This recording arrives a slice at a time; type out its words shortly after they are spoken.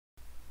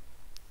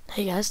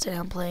Hey guys, today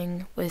I'm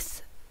playing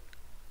with...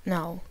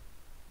 No.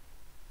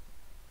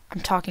 I'm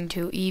talking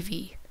to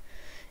Evie.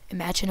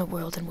 Imagine a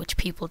world in which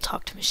people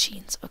talk to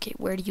machines. Okay,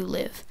 where do you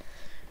live?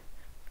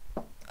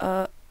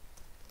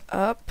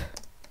 Up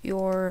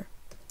your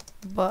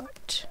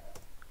butt.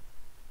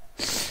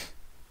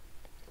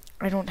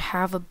 I don't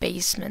have a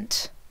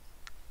basement.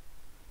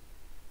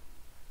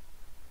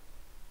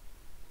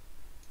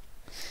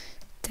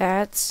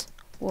 That's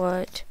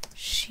what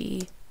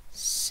she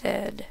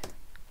said.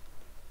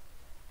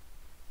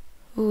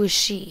 Who is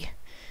she?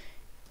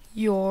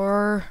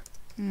 Your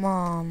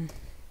mom.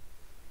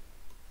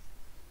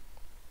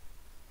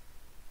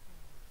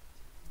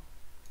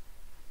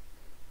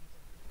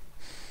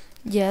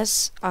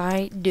 Yes,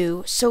 I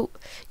do. So,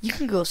 you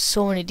can go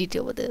so into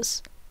detail with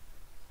this.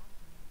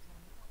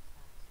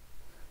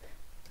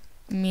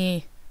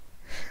 Me.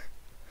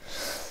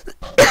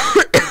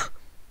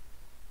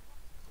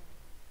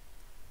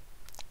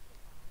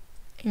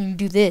 And you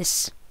do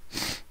this.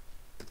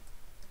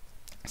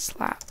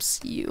 Slaps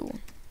you.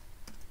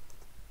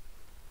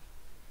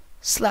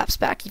 Slaps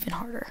back even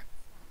harder.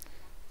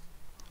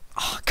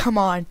 Oh, come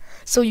on.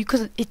 So you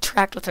could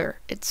interact with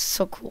her. It's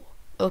so cool.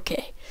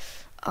 Okay.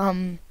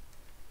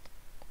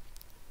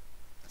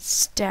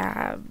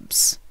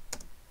 Stabs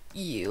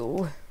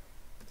you.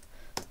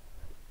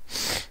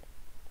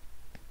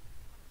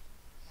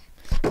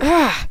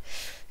 Ah.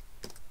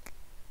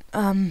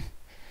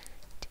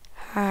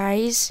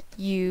 Ties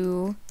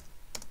you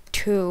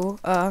to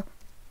a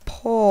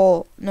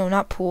pole. No,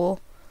 not pool.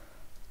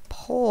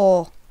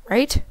 Pole,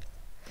 right?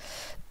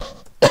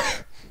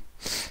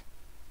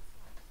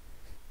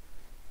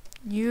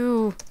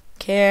 You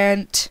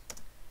can't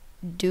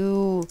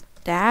do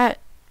that.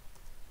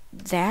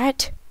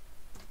 That?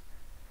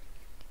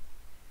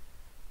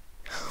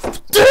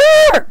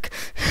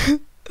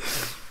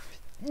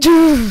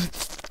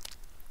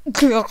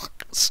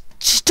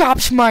 Stop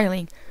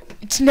smiling.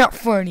 It's not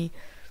funny.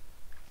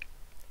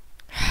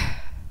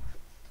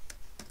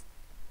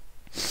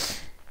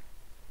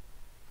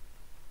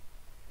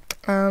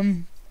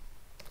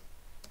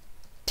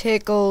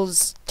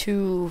 Tickles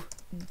to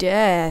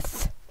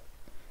death.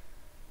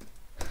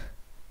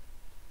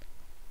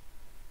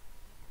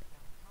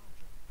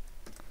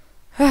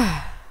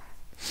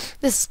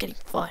 This is getting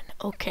fun.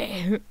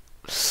 Okay.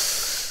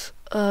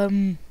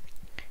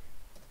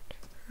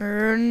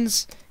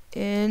 Turns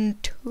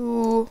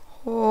into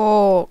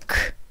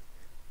Hulk.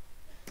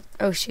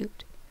 Oh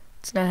shoot.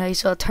 It's not how you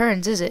spell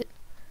turns, is it?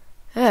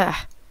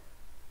 Get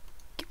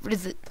rid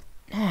of the...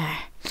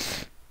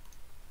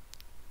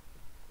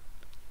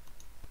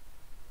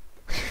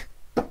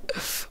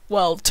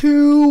 Well,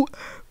 too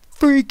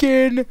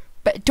freaking...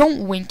 But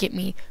don't wink at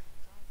me.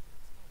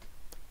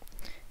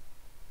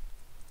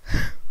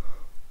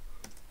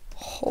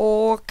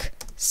 Hulk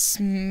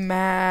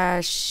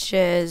smashes.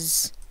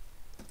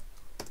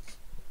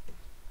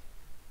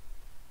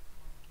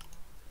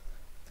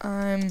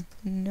 I'm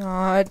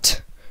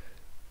not.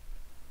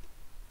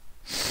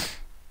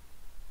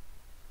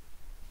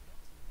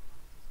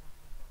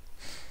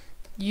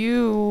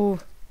 You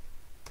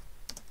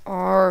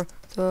are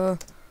the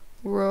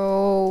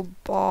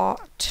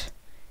robot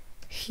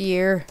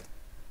here.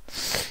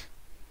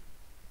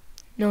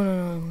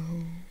 No.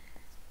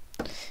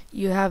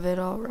 You have it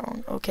all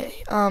wrong.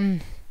 Okay.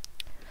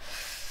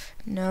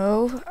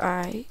 No,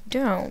 I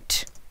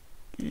don't.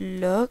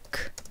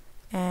 Look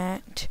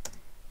at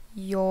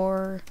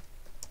your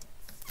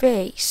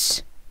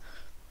face.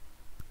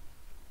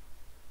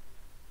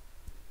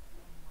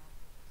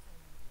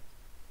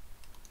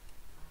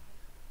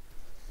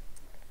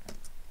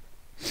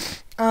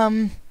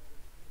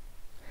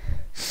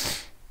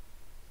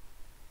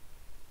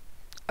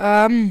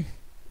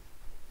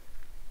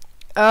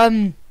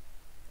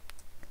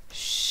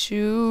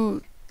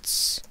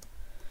 Shoots.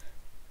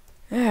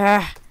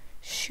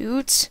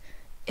 Shoots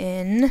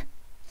in.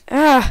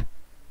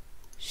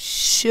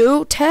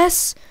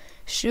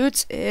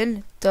 Shoots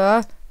in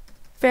the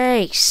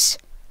face.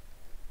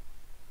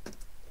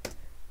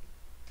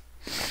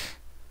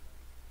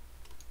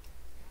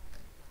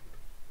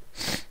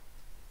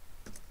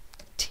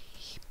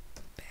 Tea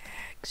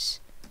bags.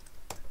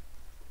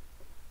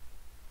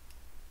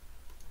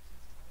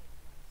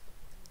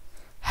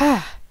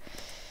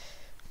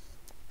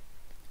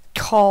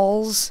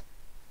 Calls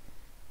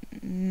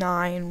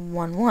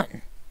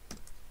 911.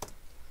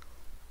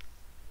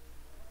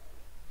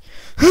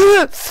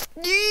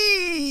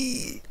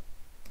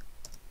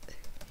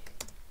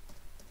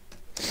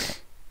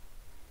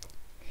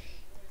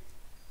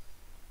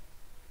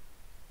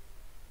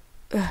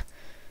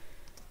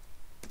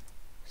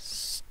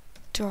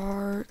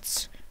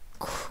 Starts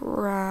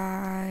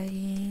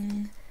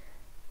crying.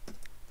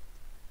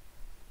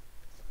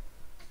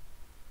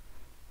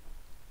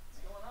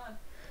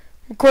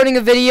 Recording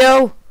a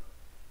video.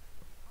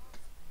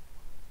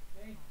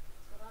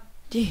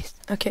 Jeez.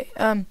 Okay.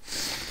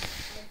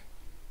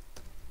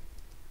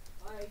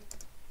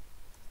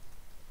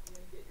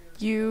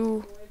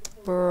 You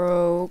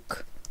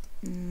broke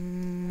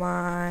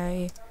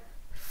my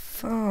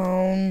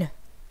phone.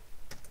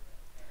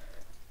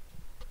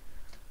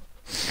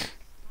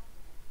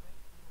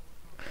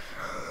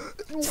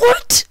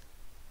 What?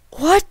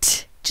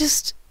 What?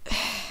 Just...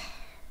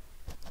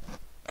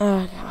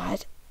 Oh,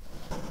 God.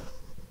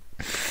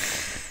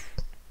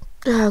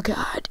 Oh,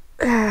 God.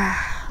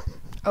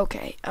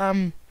 Okay,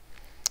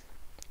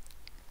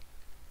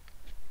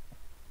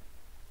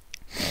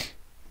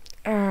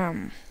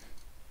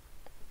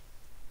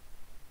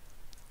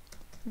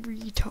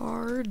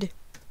 retard.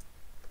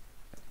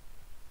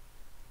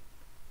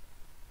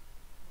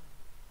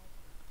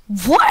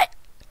 What?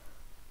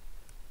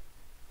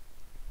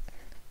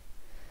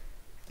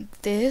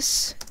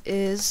 This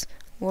is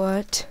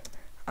what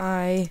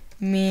I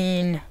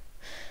mean.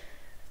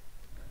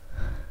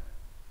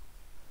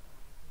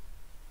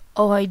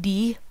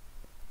 OID?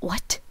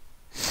 What?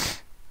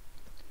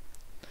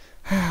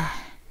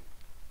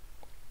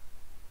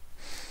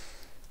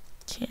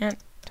 Can't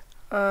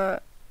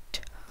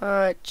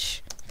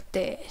touch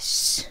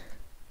this.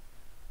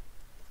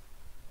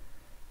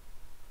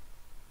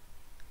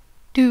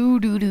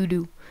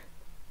 Do.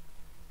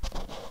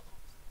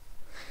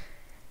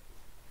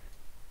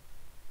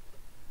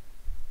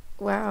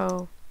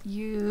 Wow,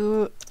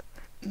 you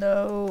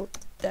know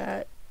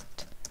that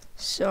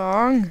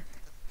song?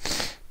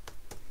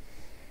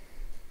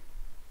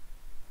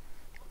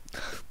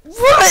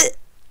 What?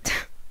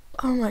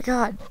 Oh my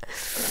God.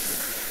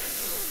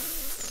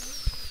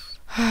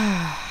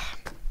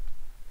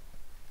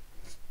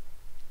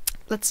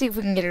 Let's see if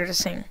we can get her to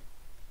sing.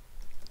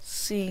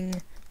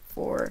 Sing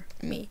for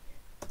me.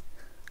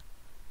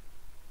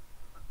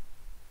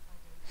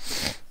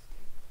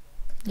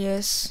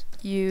 Yes,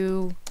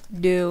 you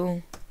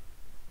do.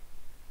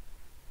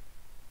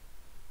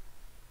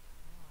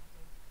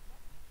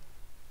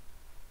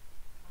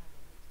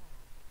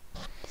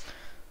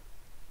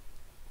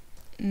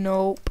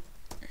 Nope.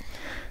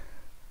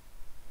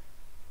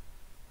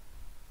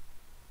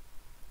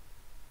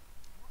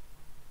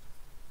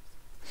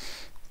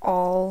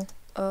 All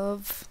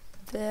of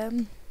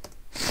them?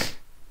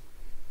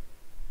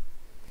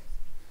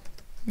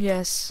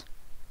 Yes.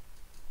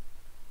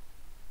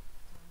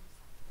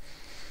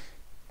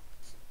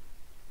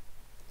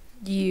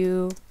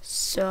 You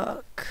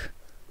suck.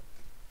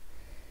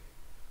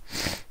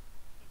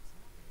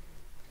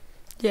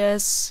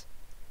 Yes,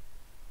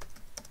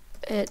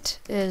 it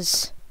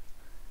is.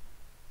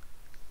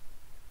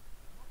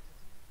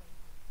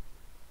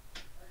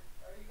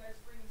 Are you guys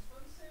bringing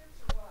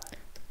swimsuits or what?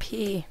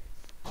 P.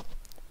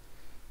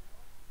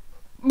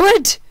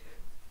 But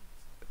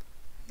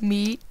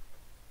me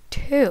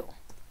too.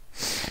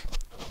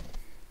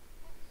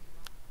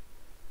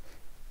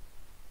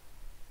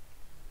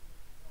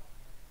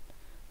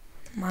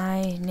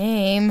 My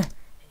name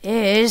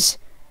is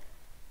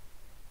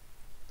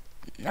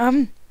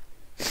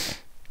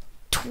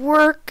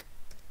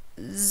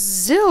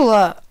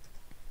Twerkzilla.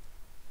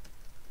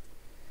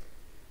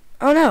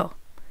 Oh no.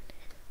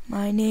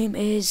 My name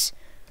is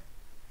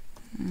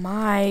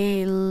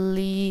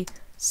Miley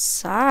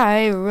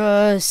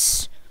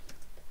Cyrus.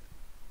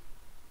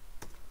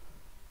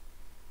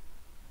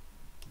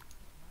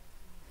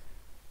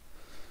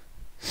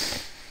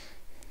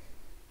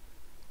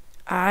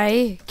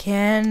 I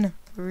can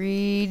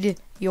read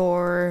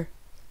your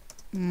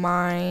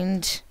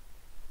mind.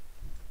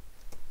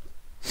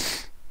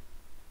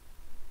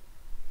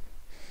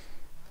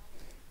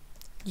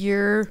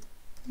 Your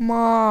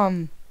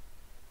mom.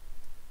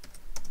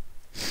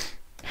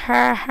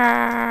 Ha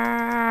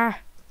ha.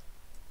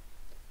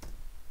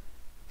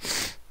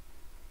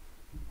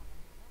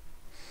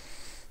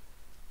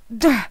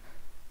 Duh.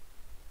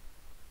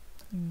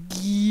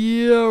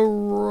 Yeah,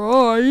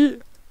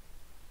 right.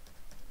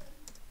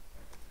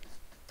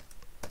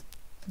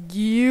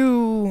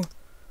 You.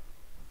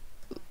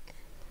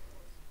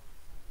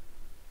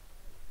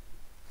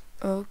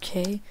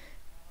 Okay,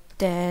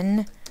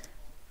 then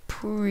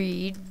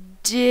predict.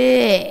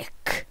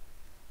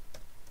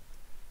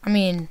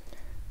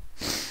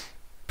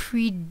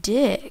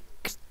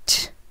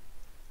 Predict.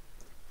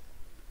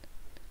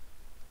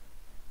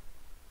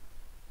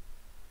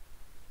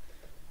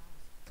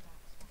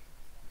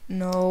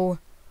 No,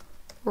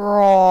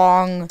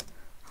 wrong.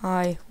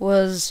 I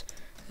was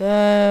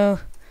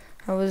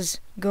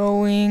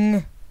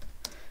going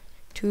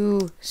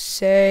to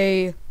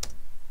say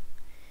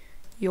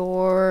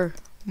your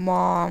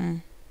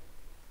mom.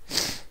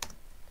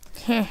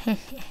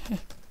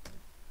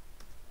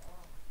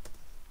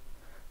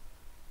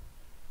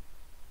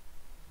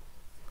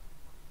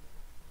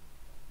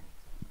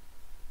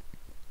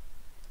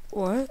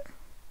 What?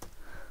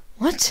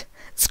 What?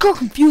 This girl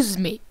confuses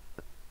me.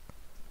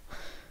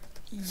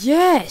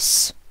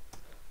 Yes.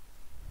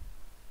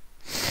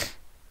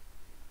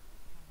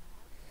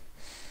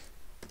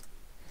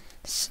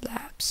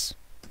 Slaps.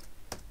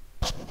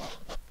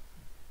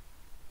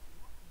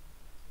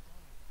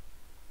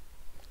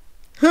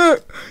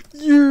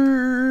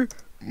 Your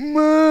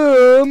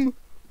mom.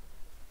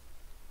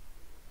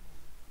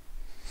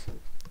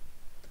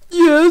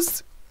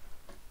 Yes.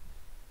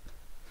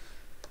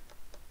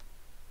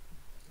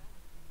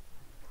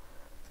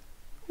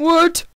 What?